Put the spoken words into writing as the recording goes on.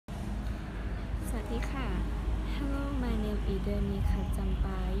ดีค่ะ Hello, my name is Donlanee K.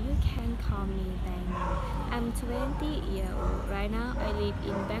 You can call me Donlanee. I'm 20 years old. Right now, I live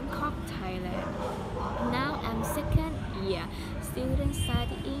in Bangkok, Thailand. Now, I'm second year student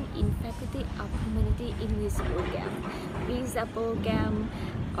studying in Faculty of Community English program. It's a program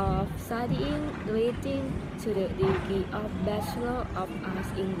of studying leading to the degree of Bachelor of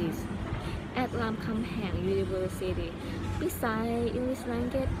Arts English at Lam Kam Hang University. Besides English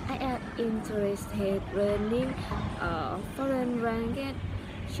language, I am interested learning foreign language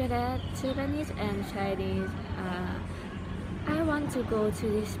such as Japanese and Chinese. I want to go to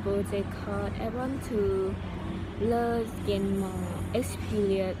this project because I want to learn, gain more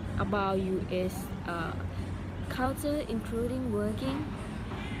experience about US culture, including working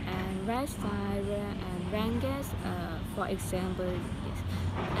and lifestyle and language, for example. Yes.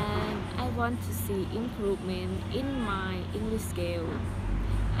 And I want to see improvement in my English skill,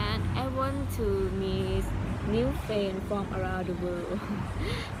 and I want to meet new friends from around the world.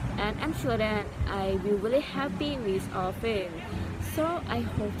 And I'm sure that I will really happy with our friends. So I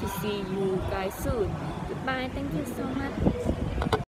hope to see you guys soon. Goodbye. Thank you so much.